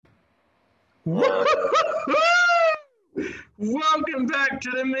Welcome back to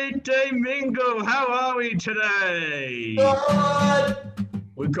the Midday Mingle. How are we today? Good.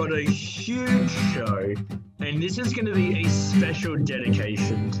 We've got a huge show, and this is going to be a special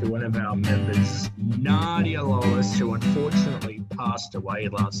dedication to one of our members, Nadia Lawless, who unfortunately passed away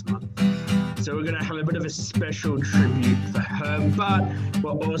last month. So we're going to have a bit of a special tribute for her, but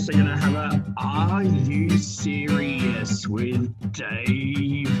we're also going to have a Are You Serious with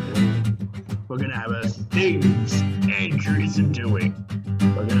Dave? We're going to have a Things Andrew Isn't Doing.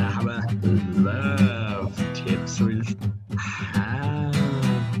 We're going to have a Love Tips with Ham.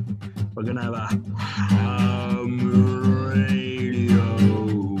 We're going to have a Ham Radio.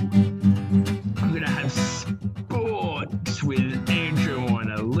 I'm going to have Sports with Andrew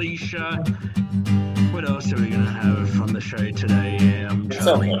and Alicia. What else are we going to have from the show today? It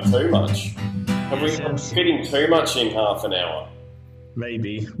sounds like too much. Have we been fitting too much in half an hour?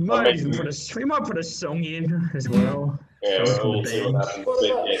 Maybe. We might put a song in as well. Yeah, we'll see what happens.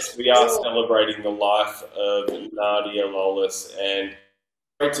 But yes, we are celebrating the life of Nadia Lawless, and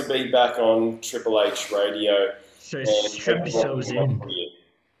great to be back on Triple H Radio. So strap yourselves in.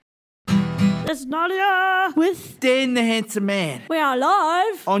 It's Nadia with Dan the Handsome Man. We are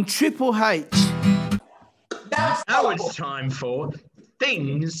live on Triple H. Now it's time for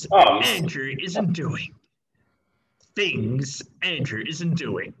Things Andrew Isn't Doing. Things Andrew Isn't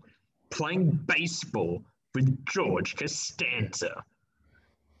Doing. Playing baseball with George Costanza.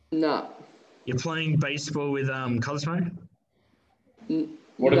 No. You're playing baseball with Cosmo?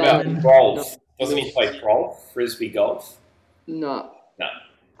 What about golf? Doesn't he play golf? Frisbee golf? No. No.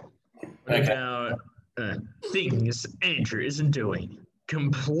 What about Things Andrew Isn't Doing?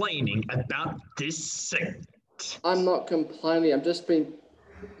 Complaining about this segment. I'm not complaining. I just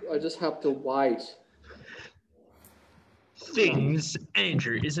have to wait. Things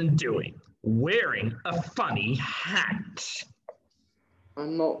Andrew Isn't Doing. Wearing a funny hat.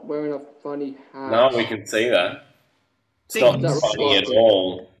 I'm not wearing a funny hat. No, we can see that. It's not funny at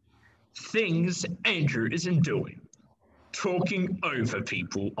all. Things Andrew Isn't Doing. Talking over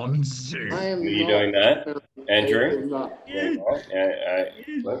people on Zoom. Are you doing that, Andrew?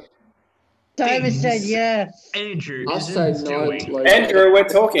 David said yes. Andrew I'll isn't say no, doing. Andrew, we're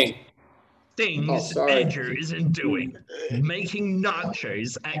talking. Things Andrew isn't doing. Making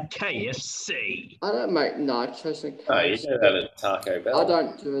nachos at KFC. I don't make nachos at KFC. Oh, you do that at Taco Bell. I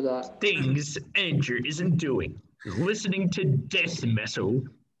don't do that. Things Andrew isn't doing. Listening to death metal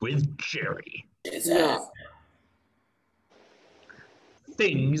with Jerry. No.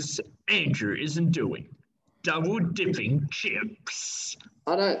 Things Andrew isn't doing. Double dipping chips.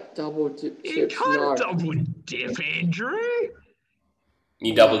 I don't double dip chips. You can't double dip, Andrew.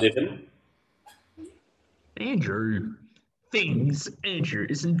 You double dipping? Andrew. Things Andrew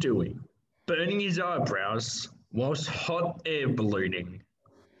isn't doing. Burning his eyebrows whilst hot air ballooning.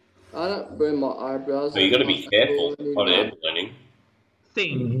 I don't burn my eyebrows. Well, you got to be careful. Hot air ballooning.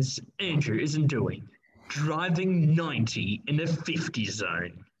 Things Andrew isn't doing. Driving 90 in a 50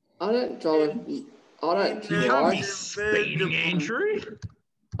 zone. I don't drive. You can't be speeding, Andrew.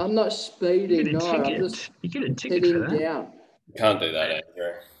 I'm not speeding. You get a ticket for that. Down. You can't do that,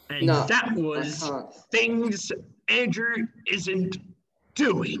 Andrew. And that was Things Andrew Isn't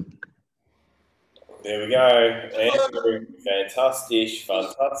Doing. There we go. Andrew, fantastic.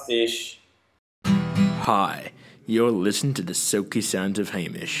 Hi, you're listening to the silky sounds of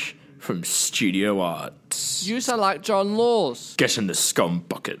Hamish from Studio Arts. You sound like John Laws. Get in the scum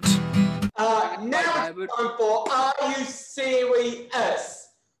bucket. Now it's time for Are You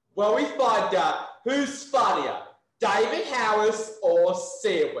Serious? Where we find out who's funnier, David Harris or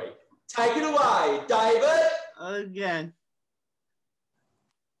Siri. Take it away, David. Again.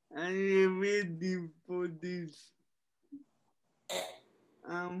 Are you ready for this?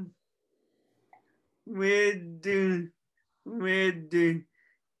 Where do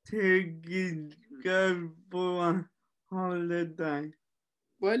turkeys go for a holiday?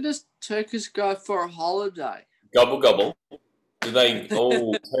 Where does turkeys go for a holiday? Gobble gobble. Do they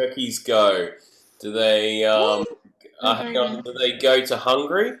all turkeys go? Do they hang on, do they go to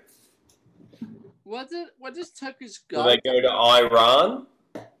Hungary? Where does turkeys Do go? they go to Iran?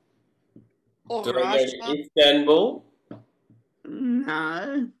 Or Do they Russia? go to Istanbul?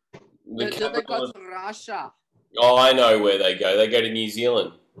 No. Do they go to Russia? Oh, I know where they go. They go to New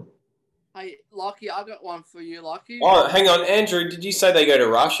Zealand. Hey, Lockie, I got one for you, Lockie. Oh, hang on, Andrew. Did you say they go to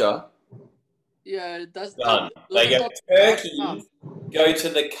Russia? Yeah, that's Done. They go turkeys. Go to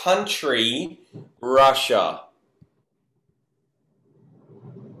the country Russia.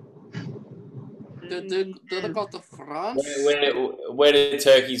 Do they got the France? Where did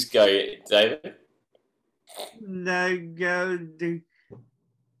turkeys go, David? They go to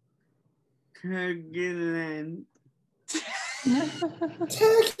Turkey Land.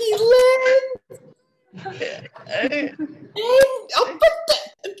 Turkey land.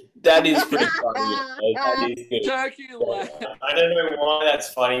 That is pretty funny. That is good. Turkey land. I don't know why that's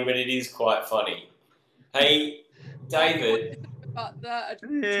funny, but it is quite funny. Hey, David, But that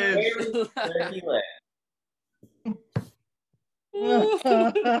Yeah. where is Turkey land?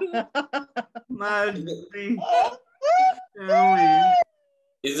 Must be showing.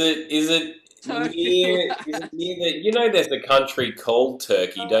 Is it Turkey near? land. Is it near the? You know, there's a country called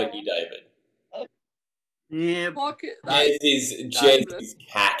Turkey, don't you, David? Yep. Fuck it. Jez is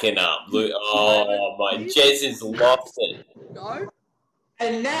hacking up. Look, oh my, Jez has lost it. Go.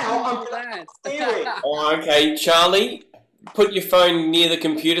 And now I'm going Land. to theory. Oh, okay, Charlie, put your phone near the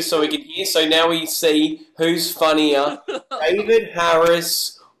computer so we can hear. So now we see who's funnier, David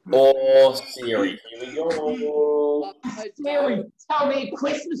Harris or Siri. Here we go. Theory, tell me a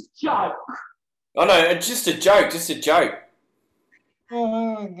Christmas joke. Oh no, it's just a joke, just a joke.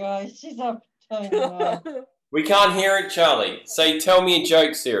 Oh, guys, she's up. We can't hear it, Charlie. Say, tell me a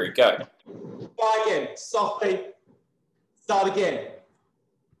joke, Siri. Go. Try again. Softly. Start again.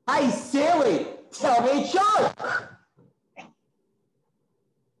 Hey, Siri, tell me a joke.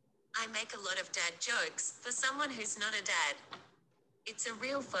 I make a lot of dad jokes for someone who's not a dad. It's a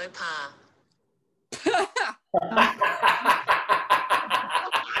real faux pas.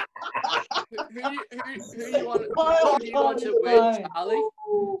 Who do you want to win, Charlie?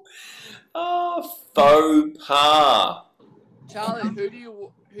 Oh, faux pas. Charlie, who do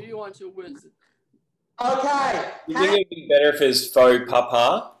you want to win? Okay. You think it'd be better if it's faux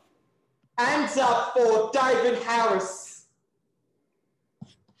papa? Hands up for David Harris.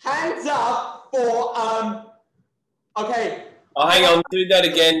 Hands up for okay. Oh, hang on. Do that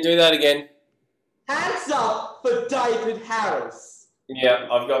again. Do that again. Hands up for David Harris. Yeah,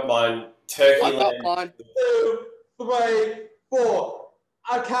 I've got mine. Turkey I got land. mine. 2, 3, 4.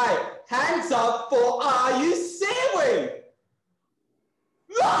 Okay. Hands up for Are You Siri?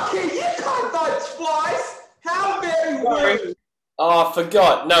 Lucky, you can't vote twice. How very Sorry. rude. Oh, I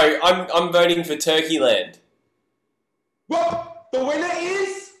forgot. No, I'm voting for Turkey Land. Well, the winner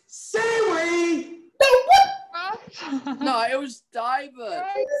is Siri. No, it was David.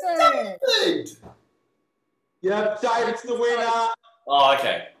 David. Yep, David's the winner. Oh,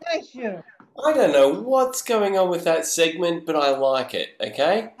 okay. Thank you. I don't know what's going on with that segment, but I like it.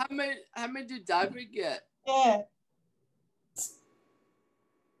 Okay. How many did David get? Yeah.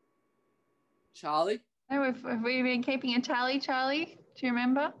 Charlie? No, have we been keeping a tally, Charlie? Do you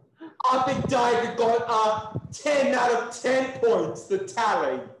remember? I think David got 10 out of 10 points, the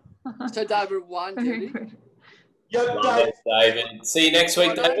tally. So David won, did he? Yep, Well David. done, David. See you next week,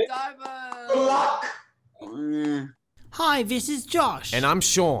 Well done, David. Good luck. Hi, this is Josh. And I'm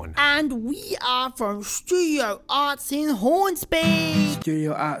Sean. And we are from Studio Arts in Hornsby.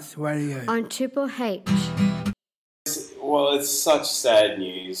 Studio Arts Radio. On Triple H. Well, it's such sad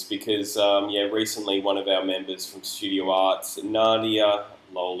news because, recently one of our members from Studio Arts, Nadia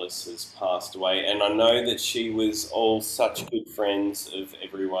Lolis, has passed away. And I know that she was all such good friends of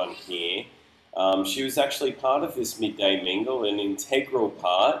everyone here. She was actually part of this midday mingle, an integral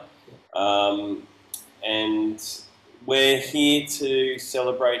part. And we're here to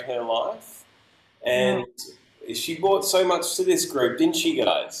celebrate her life. And she brought so much to this group, didn't she,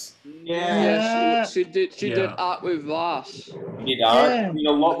 guys? Yeah, she did art with us. She did art. She did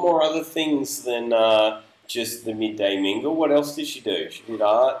a lot more other things than just the midday mingle. What else did she do? She did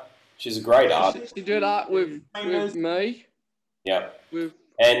art. She's a great artist. She did art with me. Yeah. With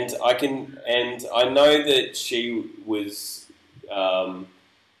And I know that she was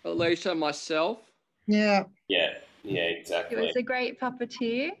Alicia, myself. Yeah. Yeah, It exactly. was a great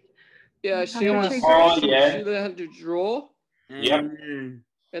puppeteer. Yeah, she Puppetry Oh, group. yeah. She learned how to draw, Yep.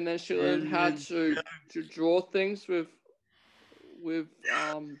 and then she learned how to draw things with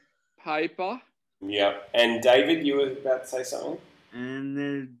paper. Yeah. And David, you were about to say something? And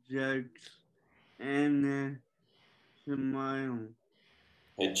the jokes and the smile.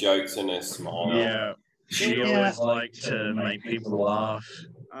 Her jokes and her smile. Yeah. She always liked to make people laugh.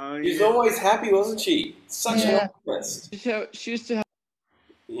 Oh, She was yeah. always happy, wasn't she? Such an optimist. She used to have.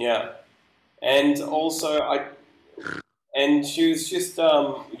 Yeah. And also, and she was just,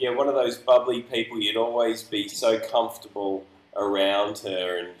 one of those bubbly people. You'd always be so comfortable around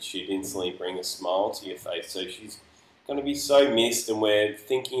her, and she'd instantly bring a smile to your face. So she's going to be so missed, and we're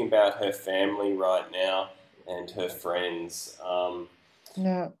thinking about her family right now and her friends.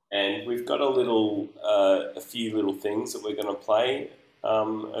 No. And we've got a few little things that we're going to play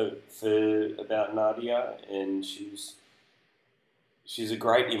about Nadia, and she's a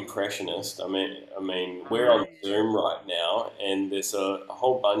great impressionist. I mean, we're on Zoom right now, and there's a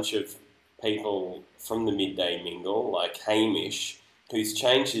whole bunch of people from the Midday Mingle, like Hamish, who's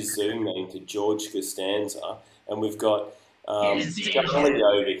changed his Zoom name to George Costanza, and we've got Charlie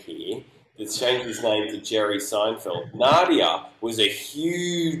over here that's changed his name to Jerry Seinfeld. Nadia was a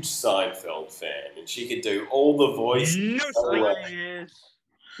huge Seinfeld fan, and she could do all the voices.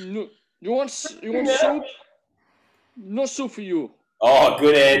 No, you want soup? No soup for you. Oh,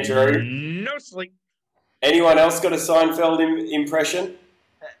 good, Andrew. No sleep. Anyone else got a Seinfeld impression?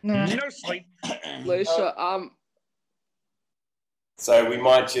 No. No sleep. Lisa, So we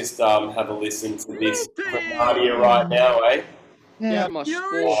might just have a listen to this from Nadia right now, eh? yeah, my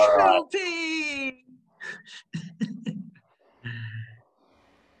You're sport. salty.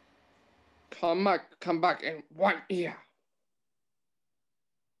 Come back in 1 ear.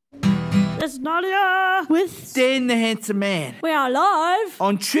 It's Nadia With Dan the Handsome Man We are live.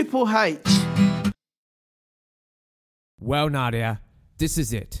 on Triple H. Well, Nadia, this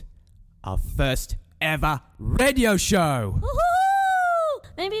is it. Our first ever radio show. Woohoo!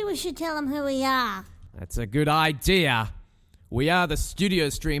 Maybe we should tell them who we are. That's a good idea. We are the Studio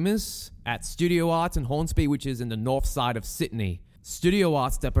Streamers at Studio Arts in Hornsby, which is in the north side of Sydney. Studio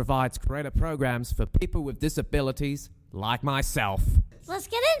Arts that provides creative programs for people with disabilities like myself. Let's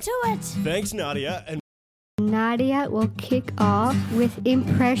get into it. Thanks, Nadia. And Nadia will kick off with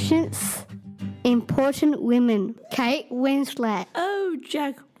impressions. Important women. Kate Winslet. Oh,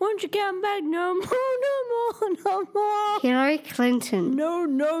 Jack, won't you come back? No more. Hillary Clinton. No,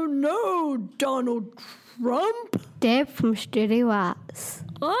 Donald Trump. Deb from Studio Arts.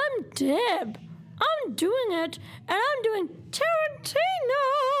 I'm Deb. I'm doing it, and I'm doing Tarantino.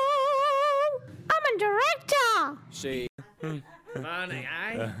 I'm a director. She. Funny,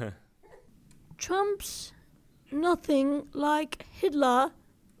 eh? Trump's nothing like Hitler.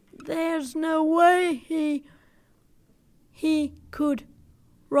 There's no way he could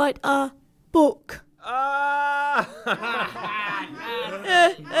write a book.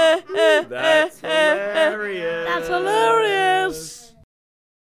 That's hilarious. That's hilarious.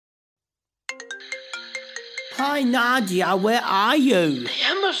 Hi, Nadia, where are you?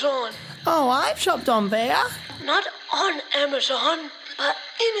 Amazon. Oh, I've shopped on there. Not on Amazon, but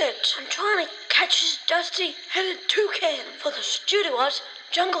in it. I'm trying to catch this dusty-headed toucan for the Studio Arts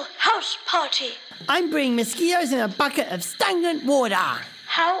Jungle House Party. I'm bringing mosquitoes in a bucket of stagnant water.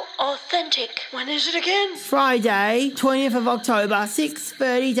 How authentic. When is it again? Friday, 20th of October,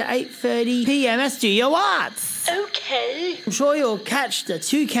 6:30 to 8:30 p.m. at Studio Arts. Okay. I'm sure you'll catch the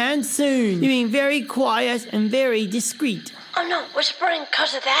toucan soon. You're being very quiet and very discreet. I'm not whispering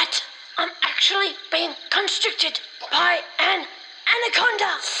because of that. I'm actually being constricted by an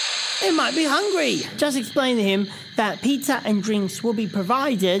anaconda. They might be hungry. Just explain to him that pizza and drinks will be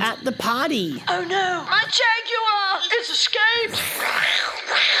provided at the party. Oh no, my jaguar! It's escaped!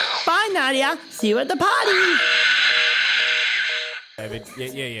 Bye, Nadia. See you at the party. David,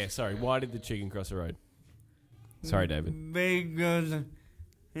 yeah. Sorry, why did the chicken cross the road? Sorry, David. Because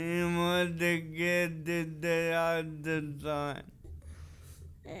he wanted to get the out the sign.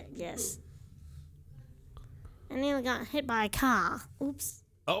 Yes. I nearly got hit by a car. Oops.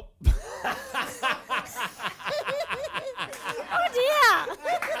 Oh. Oh dear.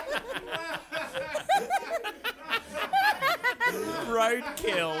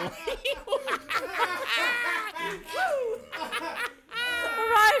 Roadkill.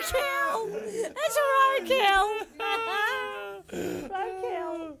 Roadkill. It's a roadkill.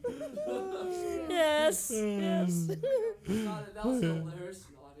 Roadkill. Yes. That was hilarious.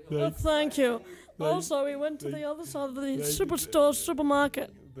 Oh, thank you. Also, we went to the other side of the superstore, supermarket.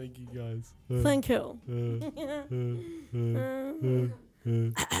 Thank you, guys. Thank you.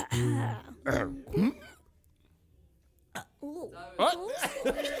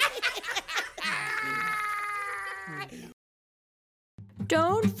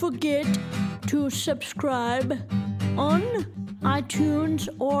 Don't forget to subscribe on iTunes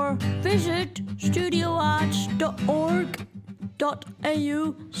or visit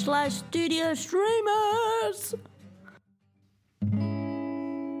studioarts.org.au/studio streamers.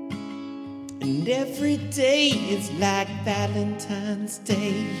 And every day is like Valentine's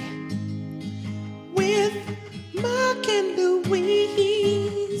Day with Mark and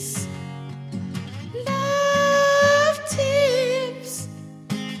Louise. Love tips.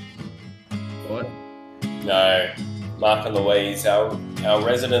 What? No. Mark and Louise, our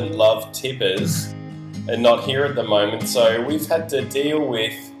resident love tippers, not here at the moment, so we've had to deal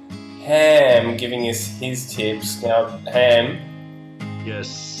with Ham giving us his tips. Now, Ham.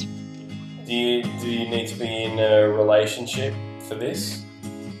 Yes. Do you need to be in a relationship for this?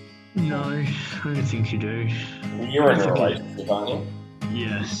 No, I don't think you do. You're in a relationship, aren't you?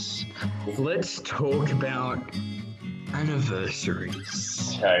 Yes. Let's talk about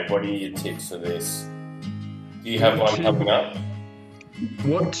anniversaries. Okay, what are your tips for this? Do you have one coming up?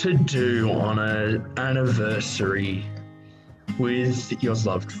 What to do on an anniversary with your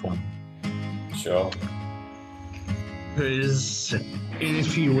loved one. Sure. Because in a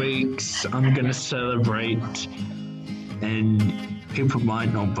few weeks, I'm going to celebrate, and people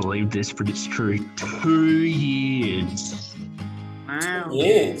might not believe this, but it's true, 2 years. Wow. 2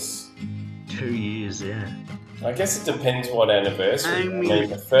 years? 2 years, yeah. I guess it depends what anniversary. I mean,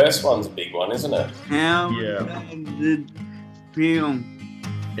 the first one's a big one, isn't it? How Yeah. does it feel?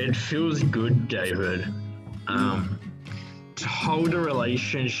 It feels good, David. To hold a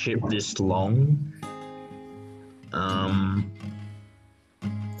relationship this long,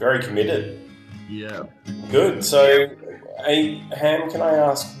 Very committed. Yeah. Good. So, hey, Ham, can I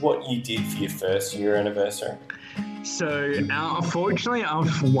ask what you did for your first year anniversary? So, unfortunately, our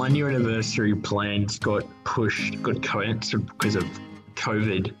 1 year anniversary plans got cancelled because of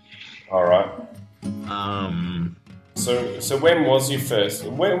COVID. All right. So when was your first?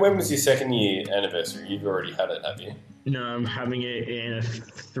 When was your second year anniversary? You've already had it, have you? No, I'm having it in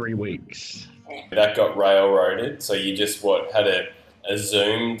 3 weeks. That got railroaded. So you just had a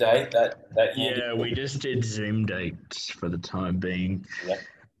Zoom date that year? Yeah, we just did Zoom dates for the time being. Yeah.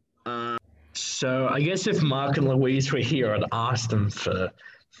 So I guess if Mark and Louise were here, I'd ask them for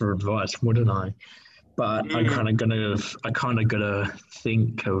advice, wouldn't I? But I kind of gotta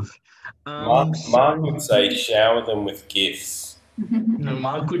think of. Mark would say shower them with gifts. No,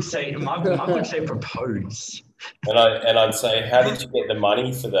 Mark would say propose. And I'd say, how did you get the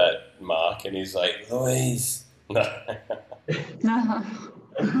money for that, Mark? And he's like, Louise. No.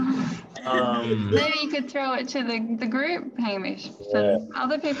 Maybe you could throw it to the group, Hamish. So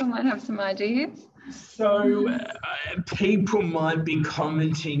other people might have some ideas. So people might be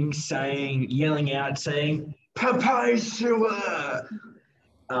commenting, yelling out, saying, propose to her.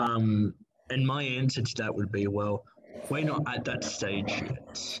 And my answer to that would be, well, we're not at that stage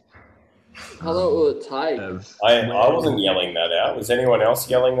yet. How long will it take? I wasn't yelling that out. Was anyone else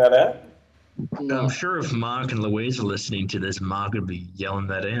yelling that out? I'm sure if Mark and Louise are listening to this, Mark would be yelling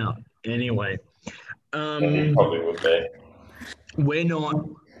that out. Anyway. He probably would be. We're not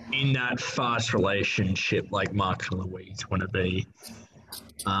in that fast relationship like Mark and Louise want to be.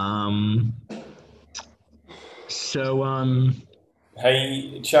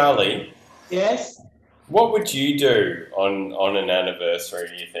 Hey, Charlie. Yes? What would you do on an anniversary,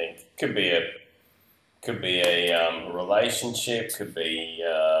 do you think? Could be a relationship, could be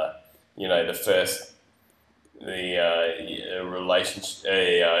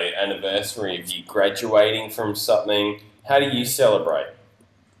anniversary of you graduating from something. How do you celebrate?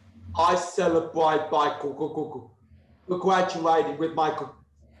 I celebrate by graduating with my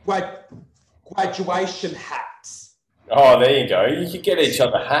graduation hats. Oh, there you go. You could get each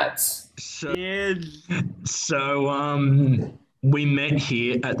other hats. So we met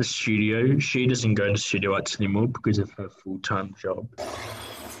here at the studio. She doesn't go to Studio Arts anymore because of her full-time job.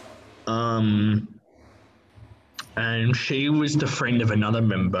 And she was the friend of another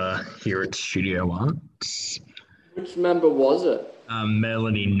member here at Studio Arts. Which member was it?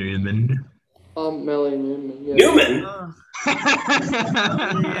 Melanie Newman. Melanie Newman. Yeah. Newman?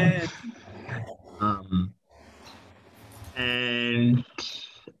 And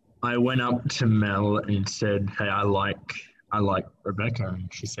I went up to Mel and said, "Hey, I like Rebecca,"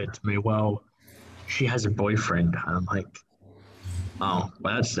 and she said to me, "Well, she has a boyfriend." And I'm like, "Oh,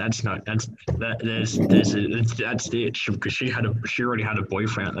 well, that's it," because she already had a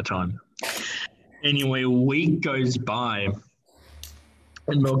boyfriend at the time. Anyway, a week goes by,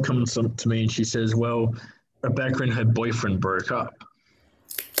 and Mel comes up to me and she says, "Well, Rebecca and her boyfriend broke up."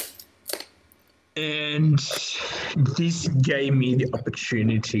 And this gave me the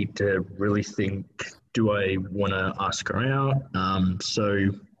opportunity to really think, do I want to ask her out?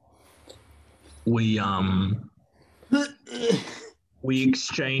 So we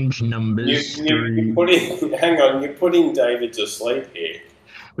exchanged numbers. You're putting David to sleep here.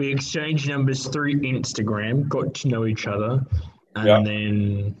 We exchanged numbers through Instagram, got to know each other, and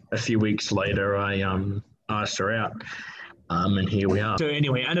then a few weeks later I asked her out. And here we are. So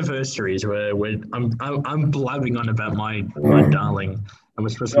anyway, anniversaries where I'm blabbing on about my darling. And we're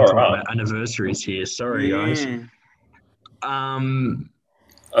supposed to be talking about anniversaries here. Sorry, guys. I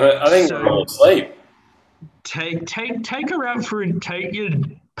think we're all asleep. take her out take your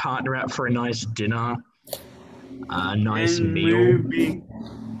partner out for a nice dinner, a nice meal.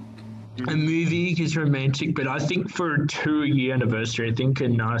 A movie is romantic, but I think for a 2-year anniversary, I think a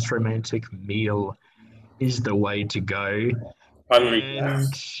nice romantic meal is the way to go. And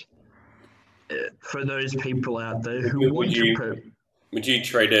for those people out there who would you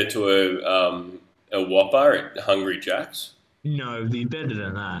treat her to a Whopper at Hungry Jack's? No, be better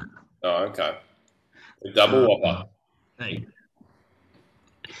than that. Oh, okay. A double Whopper. Hey.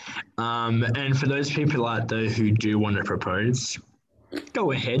 And for those people out there who do want to propose,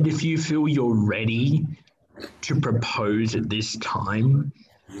 go ahead. If you feel you're ready to propose at this time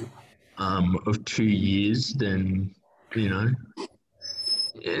of 2 years, then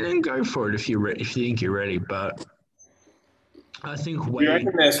then go for it if you think you're ready. But I think do you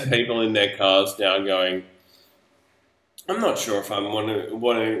reckon there's people in their cars now going, I'm not sure if I'm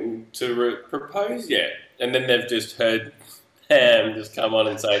wanting to propose yet, and then they've just heard Ham just come on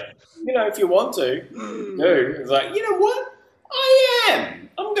and say, if you want to, do. It's like, you know what? I am.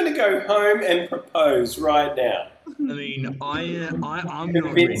 I'm going to go home and propose right now. I mean, I'm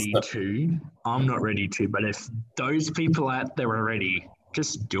not ready to. I'm not ready to. But if those people out there are ready,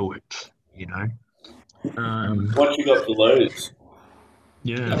 just do it. What you got to lose?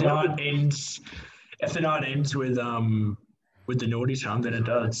 Yeah. If the night ends with the naughty time, then it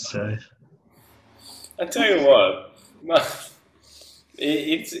does. So. I tell you what,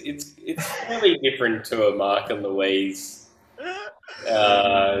 it's really different to a Mark and Louise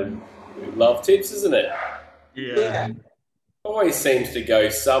love tips, isn't it? Yeah. Always seems to go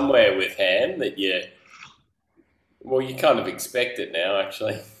somewhere with Ham that you kind of expect it now,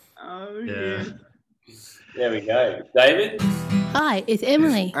 actually. Oh, yeah. There we go. David? Hi, it's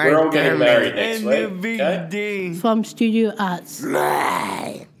Emily. We're all getting married next week. Okay? From Studio Arts.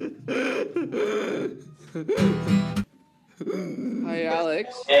 Hey,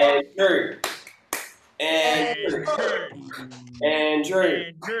 Alex. Andrew.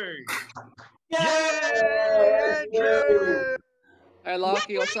 Hey,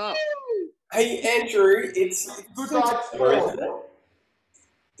 Larky, what's up? Hey, Andrew, it's good night.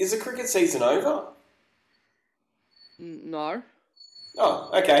 Is the cricket season over? No. Oh,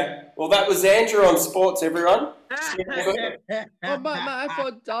 okay. Well, that was Andrew on sports, everyone. Oh, mate,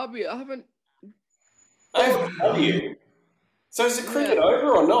 FLW. I haven't. FLW? So is the cricket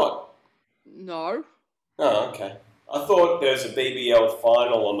over or not? No. Oh, okay. I thought there was a BBL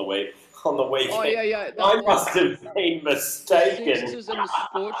final on the weekend. Oh, yeah. I must have been mistaken. Sixers and the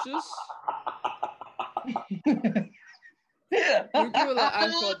Scorchers. Can we do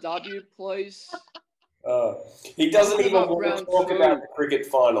that FLW, please? He doesn't even want to talk about the cricket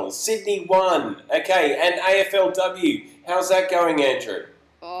finals. Sydney won. Okay, and AFLW. How's that going, Andrew?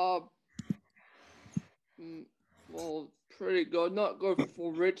 Well, pretty good. Not good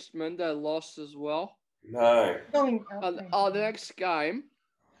for Richmond. They lost as well. No. The next game,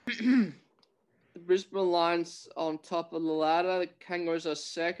 the Brisbane Lions on top of the ladder. The Kangaroos are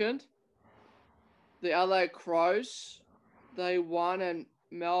second. The LA Crows, they won, and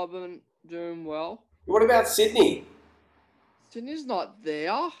Melbourne doing well. What about Sydney? Sydney's not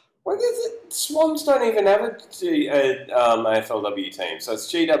there. What is it? Swans don't even have a AFLW team, so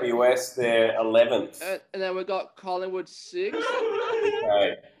it's GWS. They're 11th. And then we got Collingwood 6th.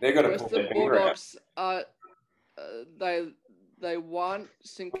 Right, they've got to put their Western finger out. Bulldogs. They won.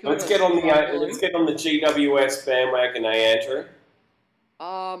 St Kilda. Let's get on the GWS bandwagon, Andrew.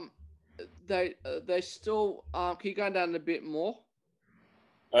 They still keep going down a bit more.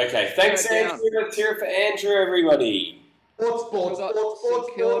 Okay, thanks, Andrew. Let's hear it for Andrew, everybody. Sports.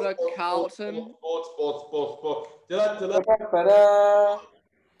 St Kilda, Carlton. Sports.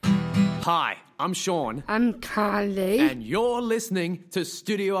 Hi, I'm Sean. I'm Carly. And you're listening to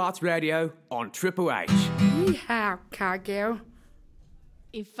Studio Arts Radio on Triple H. Yeehaw, cowgirl.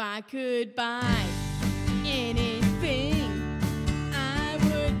 If I could buy anything, I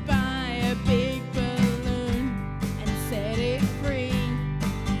would buy a big balloon and set it free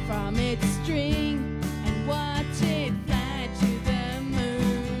from its string and watch it fly to the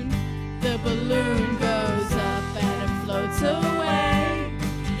moon. The balloon goes up and it floats away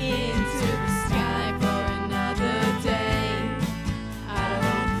into the sky for another day. I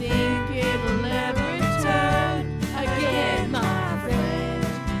don't think it'll ever return again, my friend.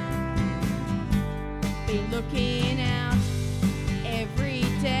 Been looking out every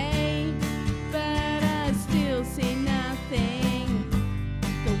day, but I still see nothing.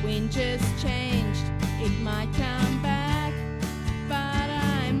 The wind just changed, it might come back, but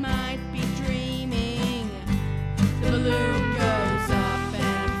I might be dreaming. The balloon goes up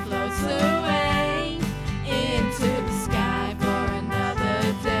and floats away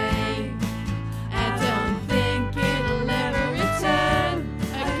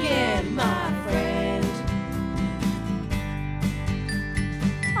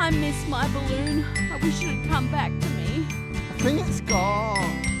my balloon. I wish it had come back to me. I think it's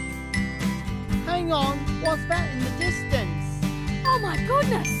gone. Hang on, what's that in the distance? Oh my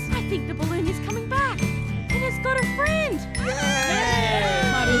goodness! I think the balloon is coming back. And it's got a friend.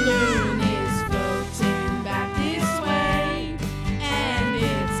 Yay! My balloon is floating back this way. And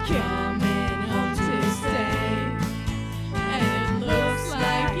it's coming home to stay. And it looks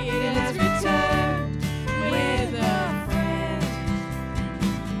like it has returned with a friend.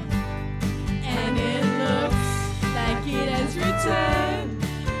 And it looks like it has returned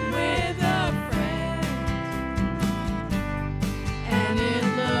with a friend. And it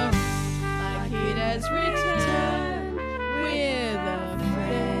looks like it has returned with a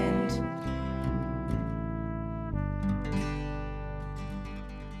friend.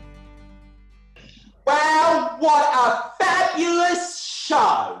 Well, what a fabulous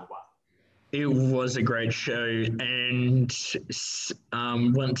show! It was a great show, and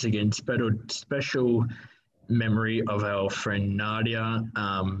once again, special memory of our friend Nadia.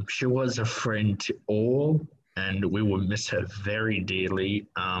 She was a friend to all, and we will miss her very dearly.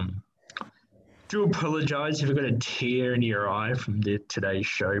 Do apologise if you've got a tear in your eye from today's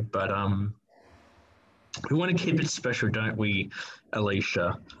show, but we want to keep it special, don't we,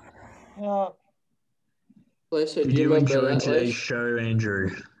 Alicia? Yeah. Listen, Did do you you remember enjoy that, today's Liz? show, Andrew?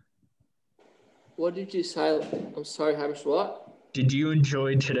 What did you say? I'm sorry, Hamish, what? Did you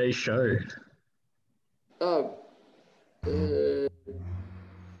enjoy today's show? Oh.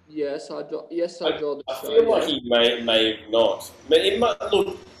 Yes, I enjoyed the I show. feel like yeah. he may have not. But it may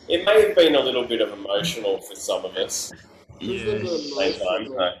have been a little bit of emotional for some of us. Yeah.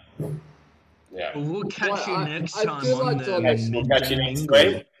 Well, we'll catch you next I time feel on like the... We'll catch you next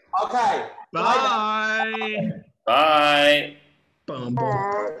week. Okay. Bye. Bye.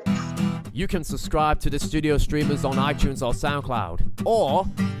 You can subscribe to the Studio Streamers on iTunes or SoundCloud. Or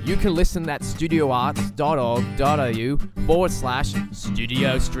you can listen at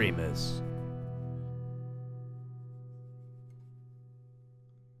studioarts.org.au/Studio Streamers.